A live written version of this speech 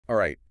All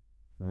right.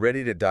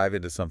 Ready to dive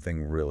into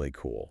something really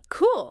cool.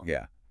 Cool.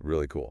 Yeah,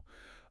 really cool.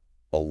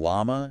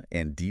 Ollama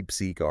and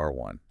Deepseek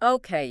R1.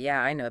 Okay, yeah,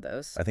 I know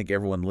those. I think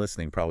everyone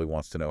listening probably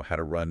wants to know how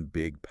to run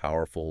big,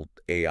 powerful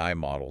AI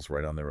models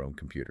right on their own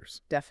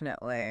computers.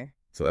 Definitely.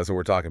 So that's what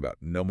we're talking about.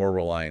 No more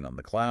relying on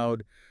the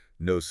cloud,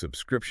 no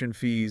subscription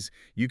fees.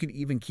 You can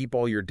even keep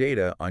all your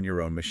data on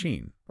your own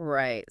machine.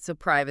 Right. So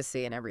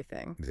privacy and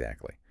everything.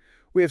 Exactly.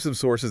 We have some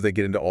sources that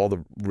get into all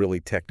the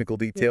really technical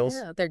details,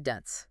 Yeah, they're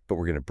dense. but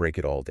we're going to break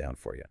it all down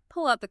for you.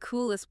 Pull out the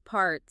coolest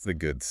parts. The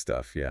good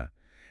stuff, yeah.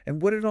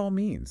 And what it all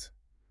means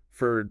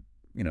for,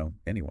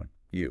 anyone.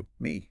 You,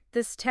 me.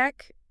 This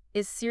tech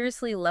is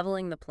seriously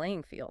leveling the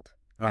playing field.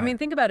 All I mean, right.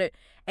 think about it.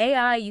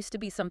 AI used to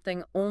be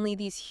something only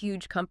these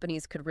huge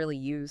companies could really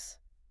use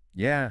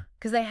Yeah.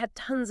 because they had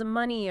tons of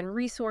money and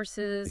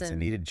resources They and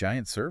needed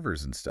giant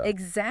servers and stuff.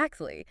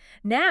 exactly.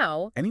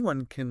 Now,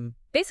 Anyone can...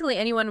 basically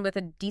anyone with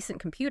a decent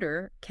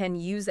computer can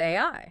use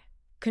AI,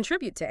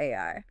 contribute to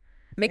AI,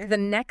 make Yeah. the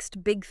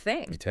next big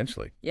thing.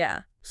 Potentially.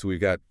 Yeah. So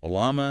we've got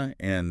Ollama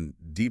and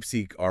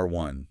Deepseek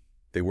R1.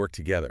 They work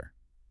together.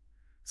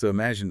 So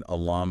imagine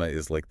Ollama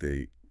is like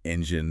the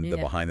engine, the Yeah.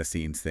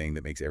 behind-the-scenes thing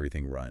that makes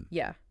everything run.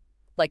 Yeah.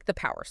 Like the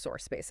power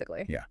source,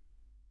 basically. Yeah.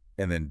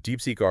 And then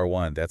Deepseek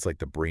R1, that's like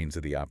the brains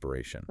of the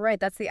operation. Right.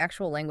 That's the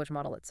actual language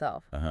model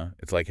itself.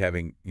 It's like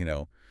having,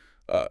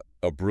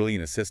 a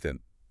brilliant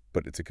assistant,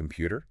 but it's a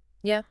computer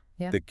Yeah.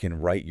 Yeah. that can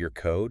write your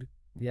code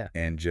Yeah.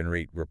 and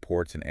generate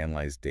reports and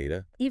analyze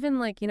data. Even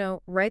like,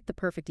 write the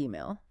perfect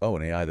email. Oh,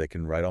 an AI that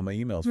can write all my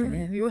emails for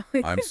me.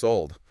 I'm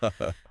sold.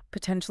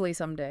 Potentially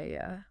someday,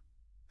 yeah.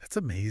 That's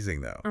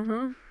amazing, though.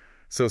 Mm-hmm.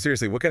 So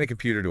seriously, what kind of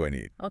computer do I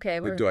need? Okay.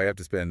 Do I have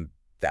to spend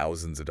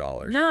thousands of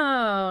dollars?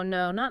 No,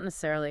 not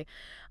necessarily.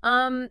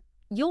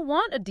 You'll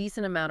want a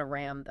decent amount of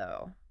RAM,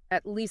 though.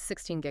 At least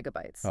 16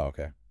 gigabytes. Oh,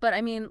 okay. But,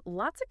 I mean,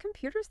 lots of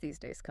computers these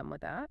days come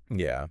with that.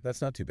 Yeah,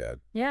 that's not too bad.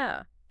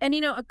 Yeah. And,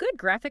 a good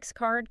graphics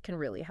card can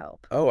really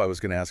help. Oh, I was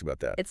going to ask about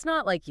that. It's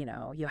not like, you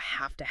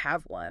have to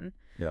have one.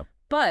 Yeah.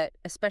 But,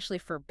 especially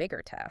for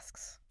bigger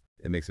tasks,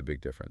 It makes a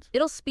big difference.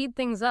 it'll speed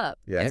things up.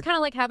 Yeah. It's kind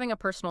of like having a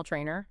personal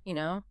trainer,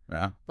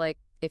 Yeah, Like,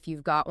 if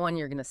you've got one,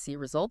 you're going to see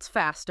results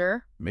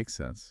faster, makes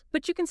sense.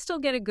 but you can still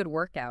get a good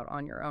workout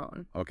on your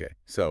own. Okay,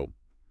 so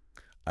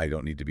I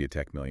don't need to be a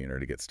tech millionaire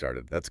to get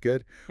started. That's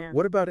good. Yeah.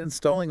 What about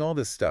installing all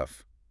this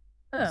stuff?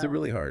 Is it Oh.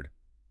 really hard?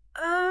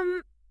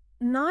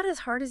 Not as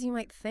hard as you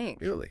might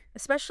think. Really?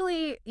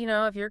 Especially,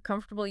 if you're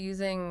comfortable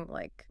using,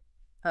 like,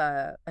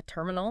 a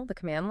terminal, the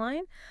command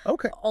line.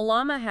 Okay.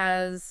 Ollama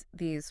has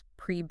these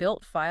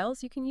pre-built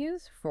files you can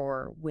use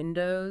for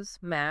Windows,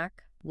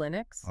 Mac,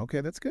 Linux.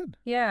 Okay, that's good.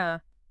 Yeah.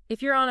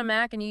 If you're on a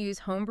Mac and you use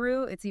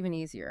Homebrew, it's even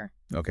easier.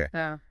 Okay.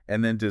 Yeah.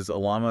 And then does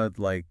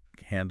Ollama,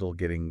 handle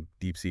getting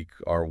Deepseek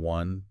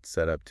R1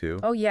 set up too?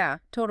 Oh, yeah,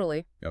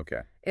 totally.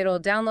 Okay. It'll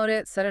download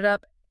it, set it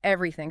up,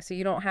 everything. So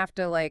you don't have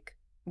to,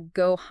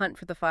 go hunt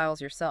for the files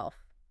yourself.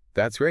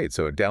 That's great.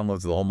 So it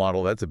downloads the whole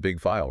model. That's a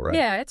big file, right?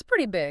 Yeah, it's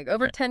pretty big,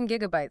 over 10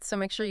 gigabytes. So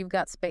make sure you've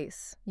got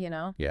space,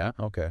 Yeah,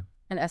 okay.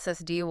 An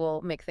SSD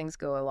will make things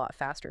go a lot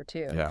faster,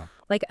 too. Yeah.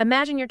 Like,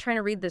 imagine you're trying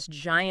to read this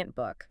giant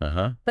book,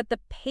 Uh-huh. but the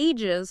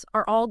pages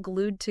are all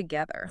glued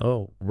together.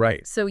 Oh,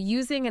 right. So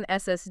using an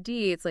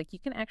SSD, it's like you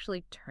can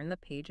actually turn the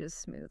pages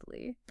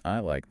smoothly. I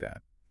like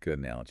that. Good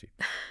analogy.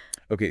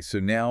 Okay, so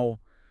now,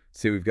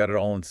 say we've got it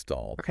all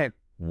installed. Okay.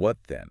 What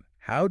then?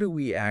 How do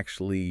we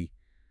actually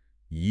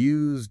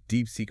use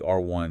Deepseek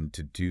R1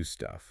 to do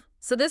stuff?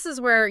 So this is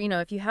where,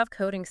 if you have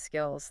coding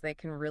skills, they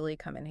can really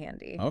come in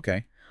handy.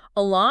 Okay.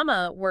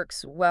 Ollama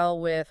works well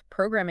with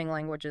programming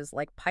languages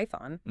like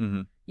Python.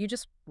 Mm-hmm. You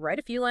just write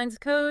a few lines of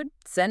code,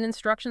 send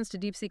instructions to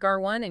Deepseek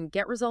R1, and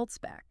get results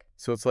back.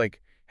 So it's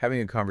like having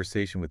a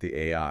conversation with the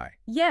AI.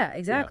 Yeah,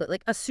 exactly.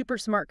 Like a super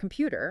smart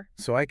computer.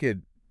 So I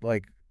could,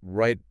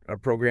 write a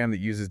program that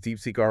uses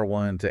Deepseek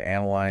R1 to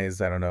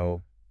analyze, I don't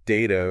know,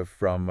 data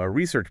from a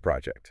research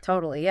project.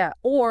 Totally, yeah.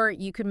 Or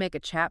you could make a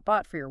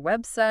chatbot for your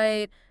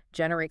website,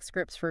 generate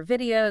scripts for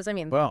videos. I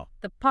mean, Well,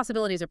 the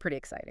possibilities are pretty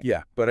exciting.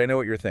 yeah, but I know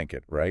what you're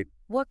thinking, right?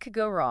 What could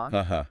go wrong?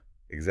 Uh-huh.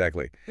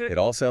 Exactly. It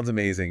all sounds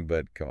amazing,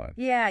 but come on.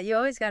 Yeah, you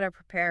always got to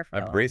prepare for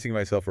I'm bracing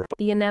myself for...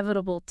 the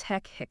inevitable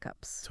tech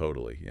hiccups.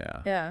 Totally,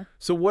 yeah. Yeah.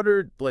 So what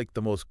are,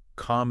 the most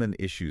common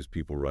issues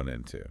people run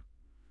into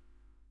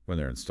when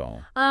they're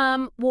installing?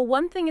 Well,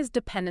 one thing is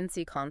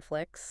dependency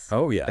conflicts.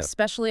 Oh, yeah.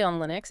 Especially on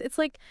Linux. It's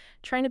like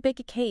trying to bake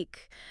a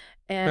cake.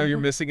 And No, you're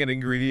missing an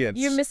ingredient.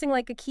 you're missing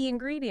like a key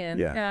ingredient.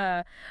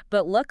 Yeah.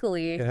 But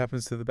luckily, It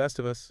happens to the best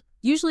of us.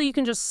 usually you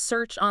can just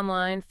search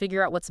online,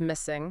 figure out what's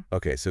missing.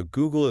 Okay, so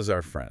Google is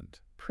our friend.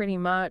 Pretty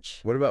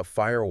much. What about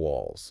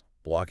firewalls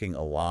blocking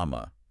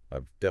Ollama?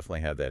 I've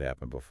definitely had that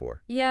happen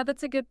before. Yeah,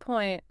 that's a good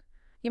point.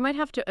 You might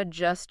have to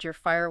adjust your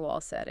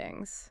firewall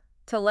settings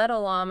to let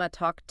Ollama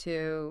talk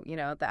to,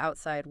 the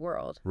outside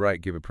world.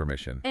 Right, give it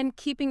permission. And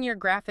keeping your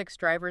graphics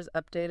drivers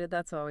updated,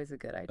 that's always a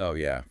good idea. Oh,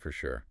 yeah, for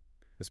sure.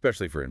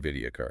 Especially for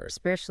NVIDIA cards.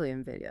 Especially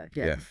NVIDIA.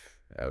 Yeah,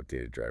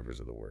 outdated drivers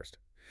are the worst.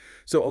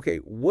 So, okay,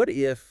 what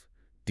if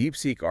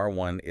Deepseek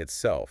R1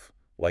 itself,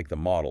 like the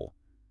model,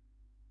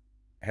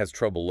 has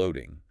trouble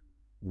loading?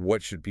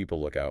 What should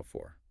people look out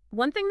for?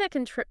 One thing that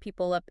can trip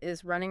people up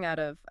is running out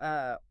of,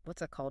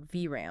 what's it called?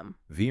 VRAM.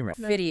 VRAM.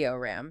 Video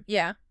RAM.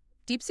 Yeah.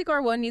 Deepseek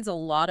R1 needs a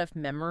lot of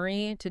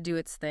memory to do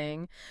its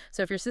thing.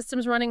 So if your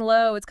system's running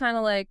low, it's kind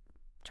of like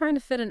trying to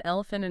fit an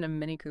elephant in a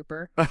Mini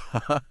Cooper.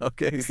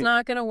 Okay. It's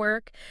not going to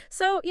work.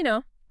 So,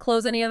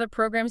 close any other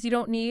programs you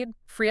don't need,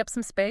 free up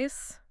some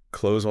space.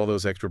 Close all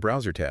those extra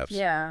browser tabs.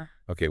 Yeah.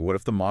 Okay, what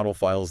if the model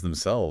files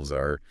themselves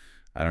are,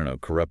 I don't know,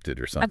 corrupted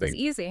or something? That's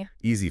easy.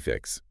 Easy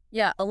fix.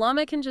 Yeah,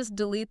 Ollama can just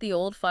delete the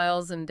old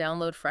files and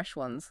download fresh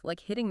ones,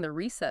 like hitting the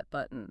reset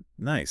button.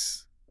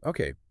 Nice.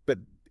 Okay, but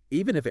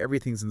even if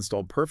everything's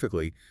installed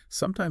perfectly,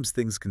 sometimes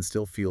things can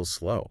still feel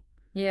slow.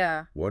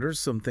 Yeah. What are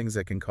some things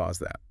that can cause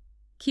that?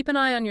 Keep an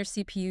eye on your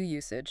CPU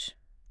usage.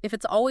 If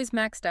it's always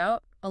maxed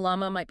out,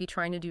 Ollama might be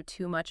trying to do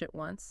too much at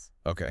once.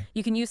 Okay.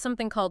 You can use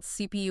something called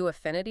CPU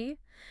affinity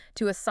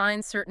to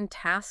assign certain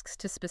tasks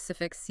to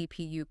specific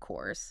CPU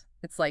cores.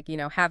 It's like,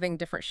 having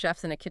different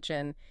chefs in a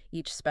kitchen,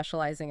 each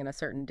specializing in a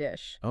certain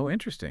dish. Oh,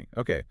 interesting.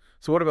 Okay,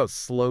 so what about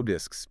slow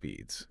disk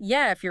speeds?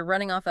 Yeah, if you're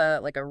running off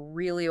a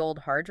really old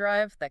hard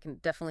drive, that can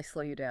definitely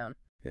slow you down.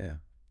 Yeah,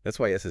 that's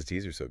why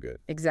SSDs are so good.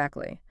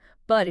 Exactly.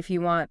 But if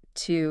you want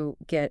to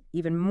get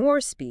even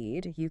more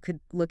speed, you could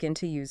look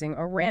into using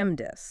a RAM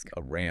disk.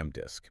 A RAM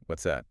disk.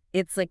 What's that?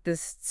 It's like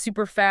this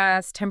super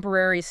fast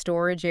temporary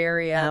storage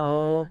area.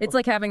 Oh. It's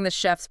like having the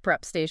chef's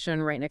prep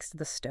station right next to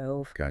the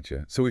stove.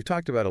 Gotcha. So we've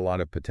talked about a lot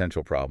of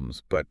potential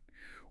problems, but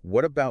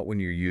what about when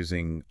you're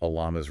using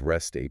Ollama's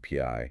REST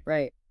API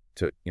Right.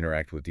 to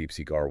interact with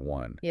Deepseek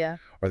R1? Yeah.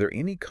 Are there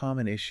any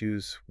common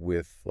issues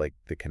with,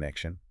 the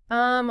connection?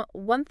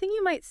 One thing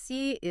you might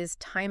see is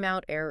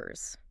timeout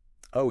errors.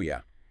 Oh,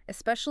 yeah.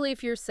 Especially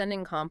if you're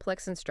sending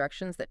complex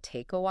instructions that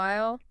take a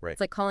while. Right.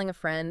 It's like calling a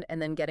friend and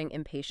then getting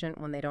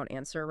impatient when they don't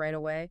answer right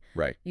away.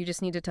 Right. You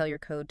just need to tell your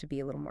code to be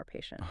a little more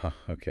patient.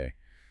 Okay.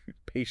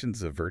 Patience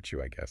is a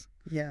virtue, I guess,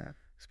 Yeah.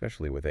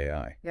 especially with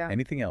AI. Yeah.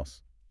 Anything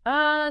else?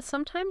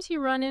 Sometimes you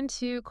run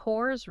into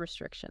CORS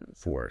restrictions.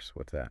 Force.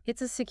 What's that?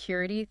 It's a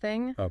security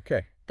thing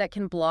Okay. that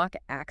can block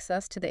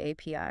access to the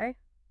API.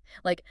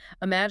 Like,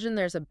 imagine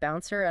there's a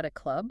bouncer at a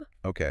club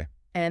Okay.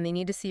 and they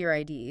need to see your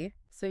ID.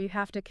 So you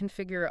have to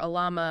configure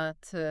Ollama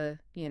to,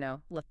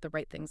 let the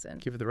right things in.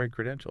 Give it the right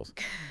credentials.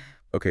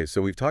 Okay,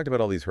 so we've talked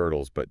about all these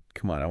hurdles, but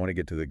come on, I want to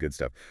get to the good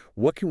stuff.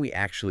 What can we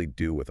actually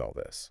do with all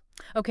this?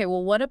 Okay,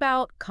 well, what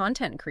about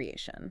content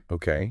creation?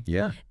 Okay,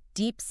 yeah.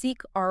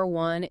 Deepseek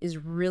R1 is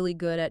really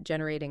good at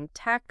generating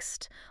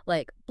text,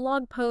 like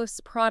blog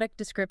posts, product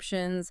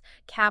descriptions,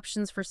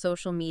 captions for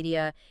social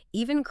media,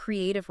 even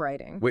creative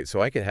writing. Wait,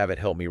 so I could have it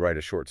help me write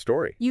a short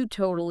story? You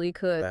totally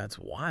could. That's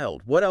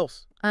wild. What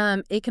else?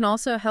 It can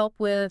also help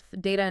with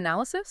data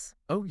analysis.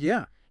 Oh,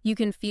 yeah. You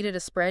can feed it a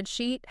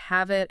spreadsheet,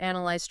 have it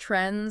analyze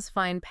trends,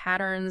 find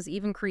patterns,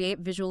 even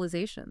create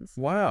visualizations.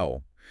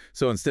 Wow.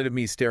 So instead of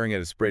me staring at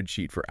a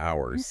spreadsheet for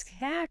hours,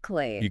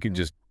 Exactly. you can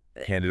just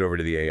hand it over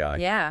to the AI.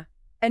 Yeah.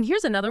 And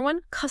here's another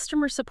one,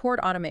 customer support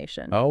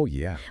automation. Oh,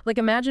 yeah. Like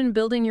imagine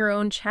building your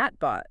own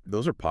chatbot.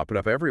 Those are popping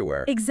up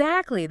everywhere.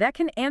 Exactly. That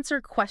can answer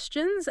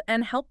questions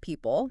and help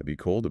people. It'd be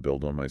cool to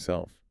build one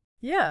myself.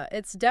 Yeah,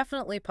 it's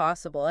definitely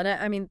possible. And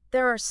I mean,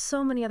 there are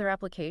so many other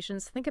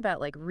applications. Think about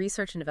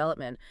research and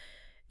development.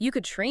 You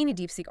could train a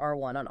Deepseek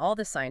R1 on all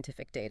this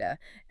scientific data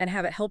and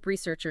have it help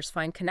researchers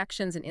find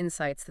connections and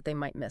insights that they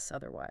might miss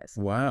otherwise.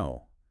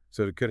 Wow.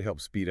 So it could help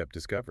speed up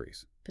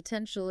discoveries.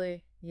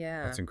 Potentially,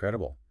 yeah. That's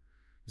incredible.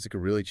 This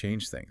could really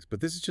change things.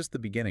 But this is just the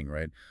beginning,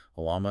 right?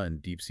 Ollama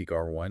and Deepseek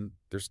R1,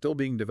 they're still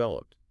being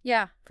developed.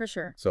 Yeah, for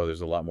sure. So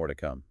there's a lot more to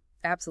come.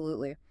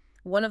 Absolutely.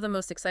 One of the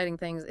most exciting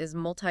things is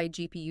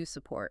multi-GPU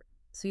support.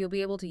 So you'll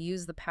be able to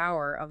use the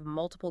power of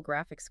multiple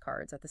graphics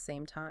cards at the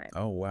same time.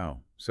 Oh, wow.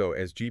 So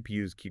as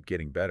GPUs keep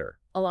getting better.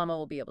 Ollama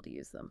will be able to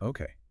use them.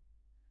 Okay.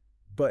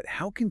 But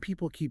how can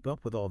people keep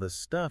up with all this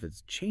stuff?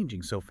 It's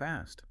changing so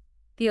fast.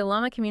 The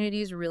Ollama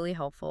community is really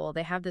helpful.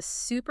 They have this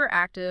super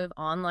active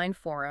online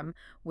forum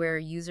where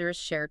users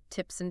share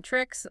tips and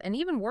tricks and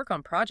even work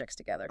on projects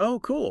together. Oh,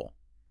 cool.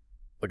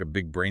 Like a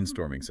big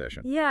brainstorming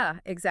session. Yeah,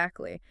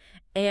 exactly.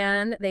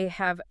 And they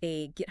have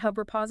a GitHub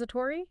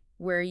repository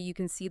where you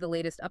can see the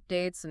latest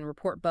updates and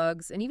report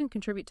bugs and even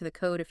contribute to the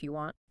code if you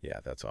want. Yeah,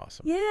 that's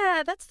awesome.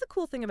 Yeah, that's the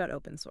cool thing about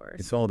open source.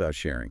 It's all about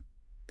sharing.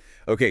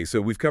 Okay,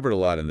 so we've covered a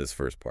lot in this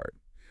first part.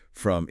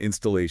 From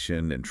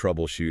installation and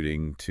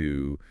troubleshooting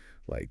to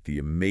the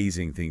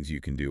amazing things you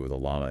can do with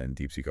Ollama and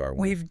Deepseek R1.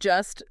 We've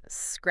just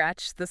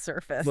scratched the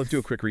surface. Let's do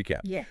a quick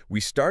recap. Yeah. We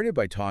started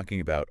by talking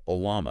about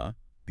Ollama,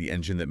 the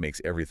engine that makes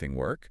everything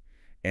work,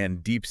 and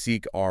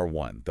Deepseek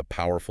R1, the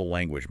powerful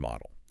language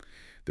model.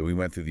 Then we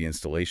went through the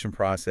installation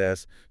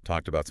process,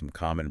 talked about some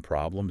common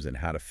problems and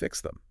how to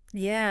fix them.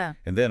 Yeah.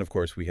 And then, of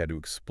course, we had to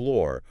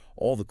explore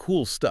all the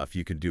cool stuff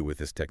you can do with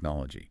this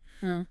technology.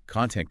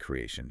 Content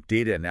creation,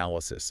 data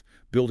analysis,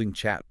 building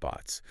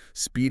chatbots,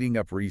 speeding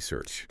up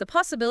research. The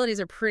possibilities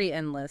are pretty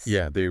endless.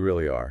 Yeah, they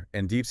really are.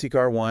 And Deepseek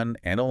R1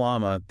 and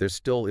Ollama, they're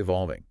still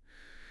evolving.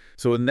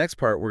 So in the next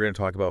part, we're going to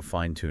talk about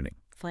fine-tuning.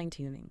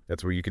 Fine-tuning.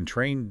 That's where you can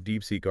train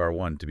Deepseek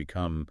R1 to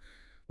become,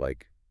 a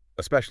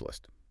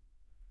specialist.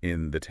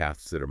 in the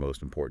tasks that are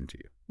most important to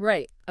you.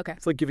 Right. Okay.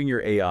 It's like giving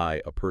your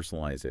AI a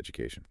personalized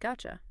education.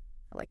 Gotcha.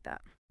 I like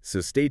that.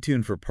 So stay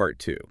tuned for part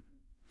 2,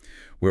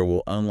 where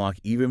we'll unlock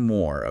even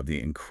more of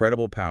the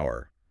incredible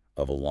power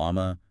of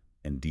Ollama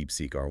and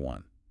Deepseek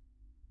R1.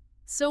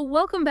 So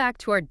welcome back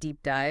to our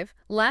deep dive.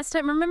 Last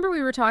time, remember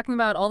we were talking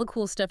about all the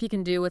cool stuff you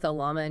can do with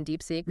Ollama and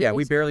Deepseek? Yeah,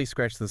 we barely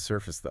scratched the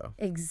surface, though.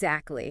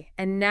 Exactly.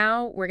 And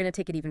now we're going to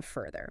take it even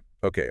further.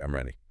 Okay, I'm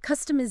ready.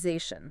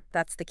 Customization,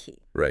 that's the key.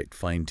 Right,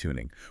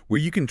 fine-tuning, where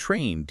you can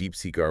train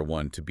Deepseek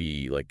R1 to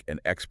be like an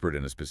expert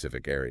in a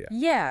specific area.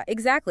 Yeah,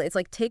 exactly. It's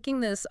like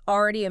taking this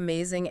already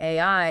amazing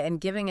AI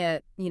and giving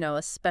it,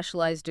 a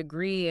specialized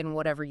degree in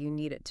whatever you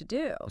need it to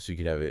do. So you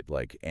could have it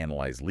like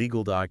analyze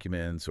legal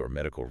documents or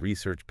medical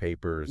research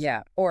papers.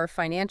 Yeah, or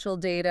financial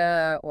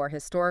data or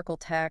historical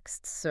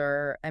texts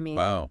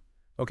Wow.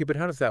 Okay, but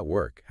how does that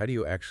work? How do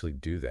you actually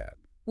do that?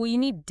 Well, you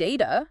need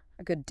data,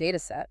 a good data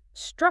set,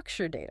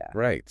 structured data.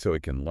 Right, so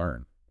it can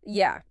learn.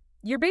 Yeah,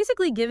 you're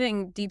basically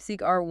giving Deepseek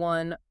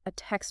R1 a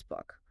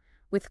textbook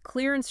with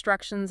clear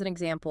instructions and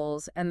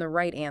examples and the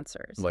right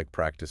answers. Like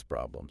practice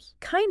problems.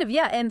 Kind of,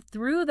 yeah, and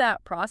through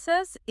that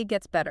process, it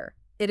gets better.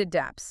 It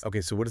adapts.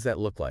 Okay, so what does that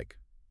look like,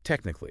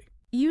 technically?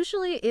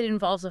 Usually it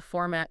involves a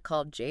format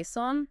called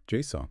JSON.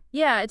 JSON.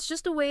 Yeah, it's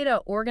just a way to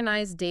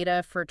organize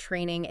data for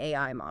training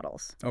AI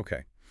models.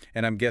 Okay,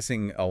 and I'm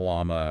guessing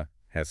Ollama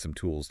has some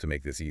tools to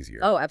make this easier.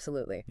 Oh,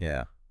 absolutely.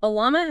 Yeah.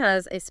 Ollama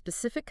has a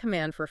specific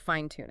command for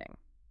fine-tuning.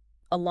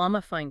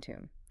 Ollama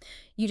fine-tune.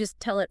 You just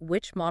tell it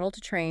which model to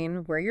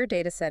train, where your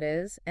data set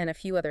is, and a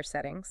few other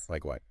settings.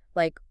 Like what?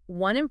 Like,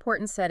 one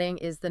important setting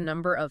is the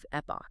number of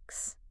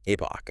epochs.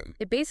 Epoch.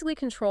 It basically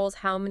controls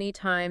how many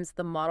times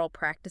the model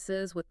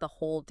practices with the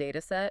whole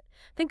data set.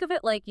 Think of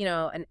it like,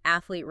 an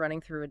athlete running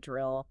through a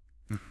drill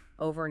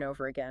over and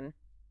over again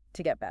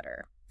to get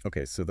better.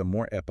 Okay, so the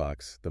more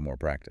epochs, the more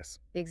practice.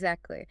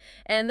 Exactly.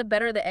 And the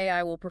better the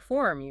AI will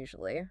perform,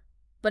 usually.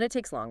 But it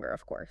takes longer,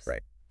 of course.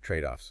 Right.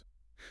 Trade-offs.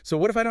 So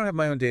what if I don't have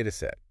my own data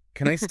set?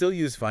 Can I still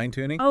use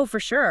fine-tuning? Oh, for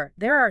sure.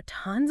 There are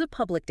tons of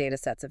public data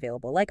sets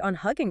available, like on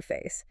Hugging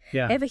Face.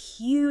 Yeah. They have a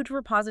huge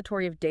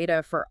repository of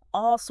data for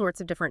all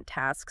sorts of different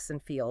tasks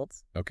and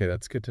fields. Okay,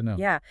 that's good to know.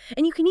 Yeah.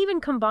 And you can even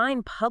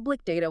combine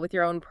public data with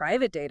your own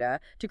private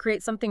data to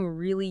create something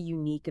really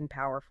unique and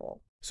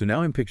powerful. So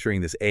now I'm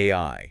picturing this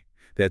AI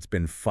that's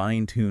been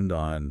fine-tuned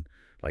on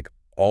like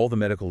all the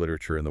medical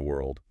literature in the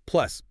world,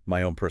 plus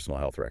my own personal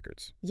health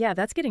records. Yeah,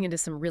 that's getting into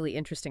some really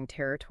interesting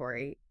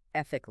territory,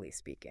 ethically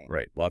speaking.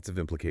 Right, lots of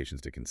implications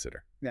to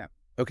consider. Yeah.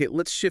 Okay,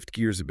 let's shift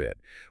gears a bit.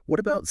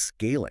 What about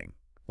scaling?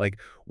 Like,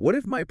 what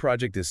if my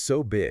project is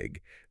so big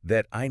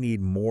that I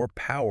need more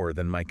power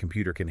than my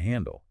computer can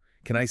handle?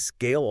 Can I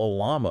scale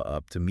Ollama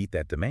up to meet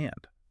that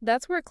demand?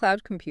 That's where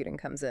cloud computing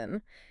comes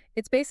in.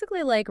 It's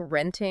basically like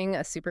renting a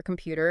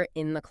supercomputer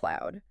in the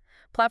cloud.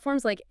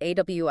 Platforms like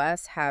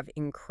AWS have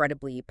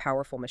incredibly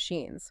powerful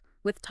machines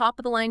with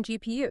top-of-the-line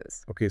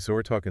GPUs. Okay, so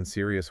we're talking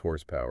serious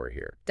horsepower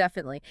here.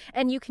 Definitely.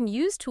 And you can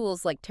use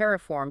tools like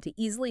Terraform to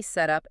easily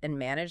set up and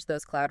manage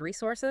those cloud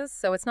resources,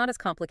 so it's not as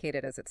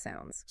complicated as it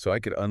sounds. So I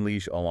could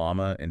unleash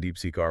Ollama and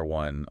Deepseek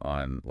R1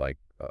 on like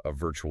a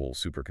virtual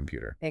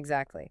supercomputer.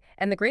 Exactly.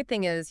 And the great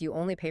thing is you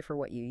only pay for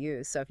what you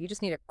use, so if you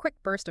just need a quick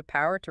burst of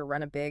power to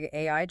run a big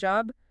AI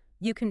job,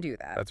 you can do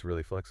that. That's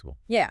really flexible.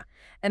 Yeah.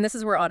 And this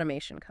is where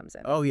automation comes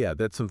in. Oh yeah,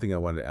 that's something I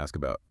wanted to ask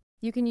about.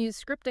 You can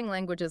use scripting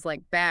languages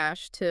like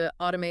Bash to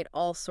automate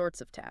all sorts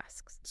of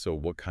tasks. So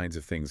what kinds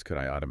of things could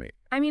I automate?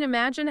 I mean,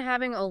 imagine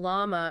having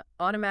Ollama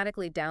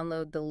automatically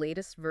download the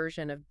latest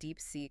version of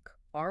Deepseek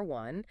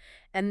R1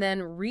 and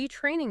then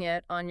retraining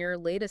it on your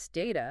latest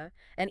data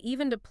and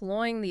even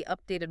deploying the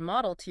updated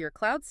model to your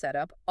cloud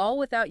setup, all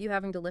without you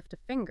having to lift a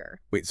finger.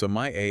 Wait, so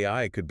my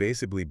AI could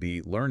basically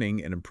be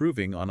learning and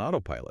improving on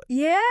autopilot.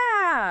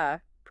 Yeah,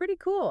 pretty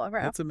cool.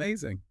 Right. That's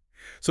amazing.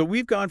 So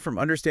we've gone from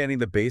understanding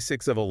the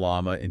basics of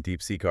Ollama and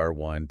Deepseek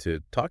R1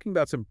 to talking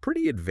about some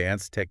pretty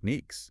advanced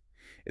techniques.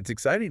 It's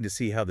exciting to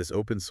see how this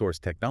open source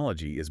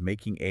technology is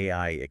making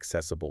AI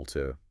accessible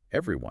to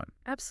everyone.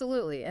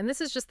 Absolutely. And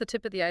this is just the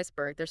tip of the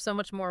iceberg. There's so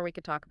much more we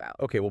could talk about.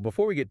 Okay, well,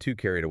 before we get too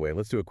carried away,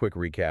 let's do a quick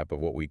recap of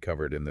what we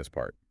covered in this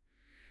part.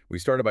 We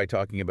started by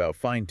talking about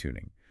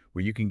fine-tuning,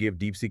 where you can give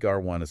Deepseek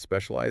R1 a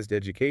specialized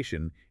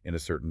education in a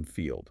certain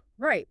field.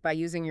 Right, by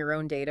using your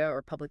own data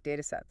or public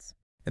data sets.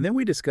 And then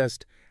we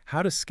discussed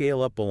how to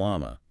scale up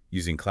Ollama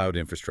using cloud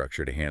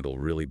infrastructure to handle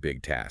really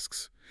big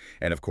tasks.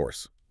 And of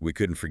course, we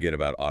couldn't forget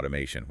about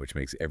automation, which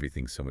makes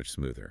everything so much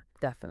smoother.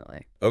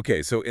 Definitely.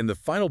 Okay, so in the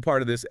final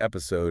part of this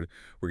episode,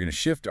 we're going to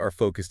shift our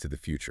focus to the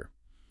future.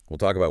 We'll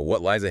talk about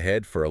what lies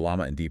ahead for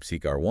Ollama and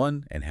Deepseek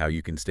R1 and how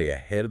you can stay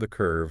ahead of the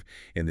curve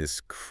in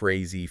this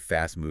crazy,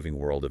 fast-moving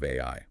world of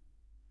AI.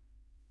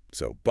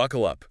 So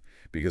buckle up,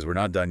 because we're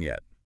not done yet.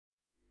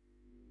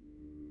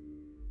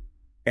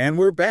 And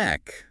we're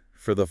back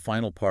for the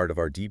final part of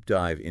our deep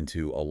dive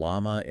into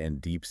Ollama and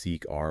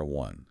Deepseek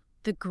R1.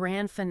 The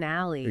grand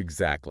finale.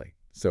 Exactly.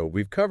 So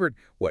we've covered,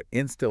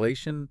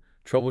 installation,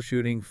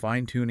 troubleshooting,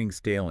 fine-tuning,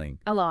 scaling.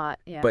 A lot,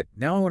 yeah. But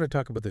now I want to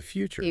talk about the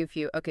future.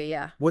 Few. Okay,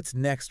 yeah. What's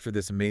next for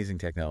this amazing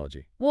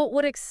technology? Well,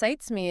 what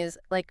excites me is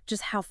like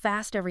just how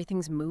fast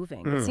everything's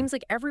moving. It Mm. seems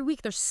like every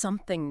week there's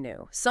something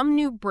new, some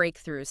new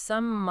breakthrough,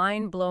 some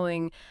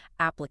mind-blowing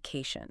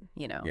application.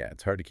 Yeah,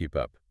 it's hard to keep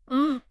up.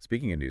 Mm.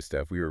 Speaking of new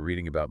stuff, we were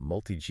reading about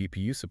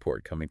multi-GPU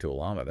support coming to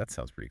Ollama. That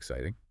sounds pretty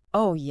exciting.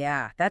 Oh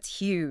yeah, that's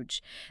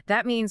huge.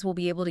 That means we'll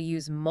be able to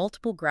use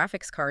multiple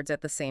graphics cards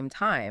at the same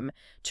time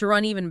to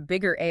run even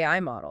bigger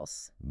AI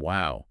models.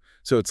 Wow.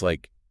 So it's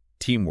like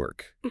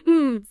teamwork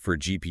for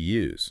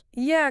GPUs.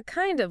 Yeah,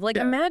 kind of. Like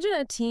Yeah. imagine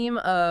a team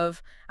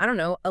of, I don't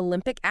know,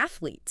 Olympic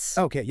athletes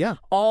Okay, yeah.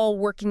 all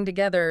working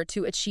together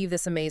to achieve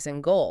this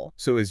amazing goal.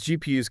 So as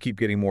GPUs keep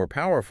getting more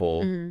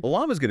powerful, Mhm.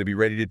 Ollama's going to be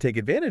ready to take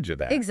advantage of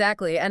that.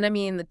 Exactly. And I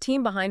mean, the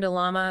team behind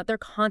Ollama, they're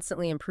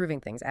constantly improving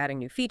things, adding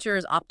new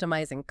features,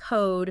 optimizing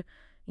code.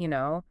 You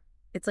know,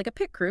 it's like a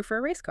pit crew for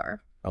a race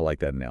car. I like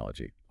that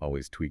analogy.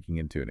 Always tweaking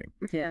and tuning.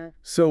 Yeah.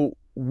 So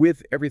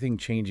with everything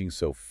changing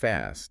so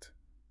fast,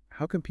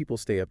 how can people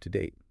stay up to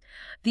date?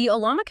 The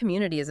Ollama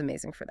community is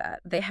amazing for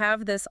that. They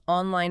have this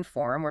online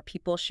forum where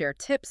people share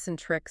tips and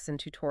tricks and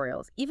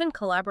tutorials, even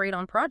collaborate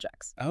on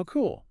projects. Oh,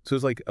 cool. So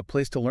it's like a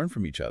place to learn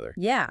from each other.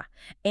 Yeah.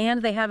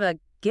 And they have a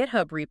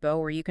GitHub repo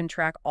where you can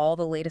track all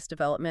the latest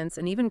developments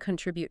and even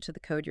contribute to the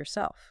code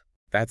yourself.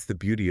 That's the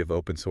beauty of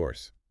open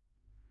source.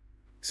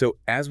 So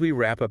as we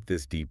wrap up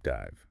this deep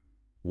dive,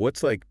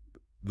 what's like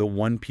the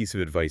one piece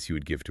of advice you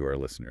would give to our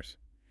listeners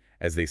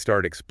as they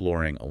start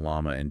exploring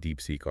Ollama and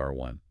Deepseek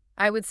R1?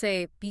 I would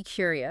say be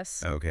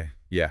curious. Okay.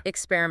 Yeah.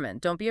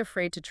 Experiment. Don't be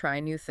afraid to try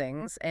new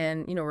things.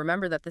 And,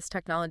 remember that this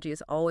technology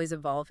is always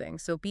evolving.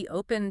 So be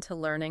open to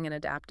learning and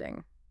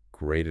adapting.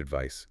 Great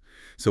advice.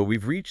 So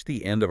we've reached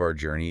the end of our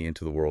journey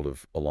into the world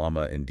of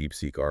Ollama and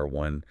Deepseek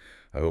R1.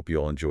 I hope you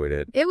all enjoyed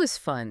it. It was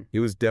fun.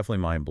 It was definitely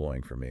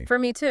mind-blowing for me. For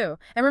me, too.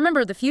 And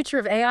remember, the future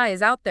of AI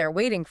is out there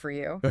waiting for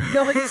you.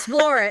 Go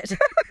explore it.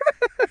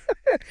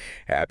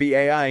 Happy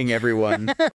AIing, everyone.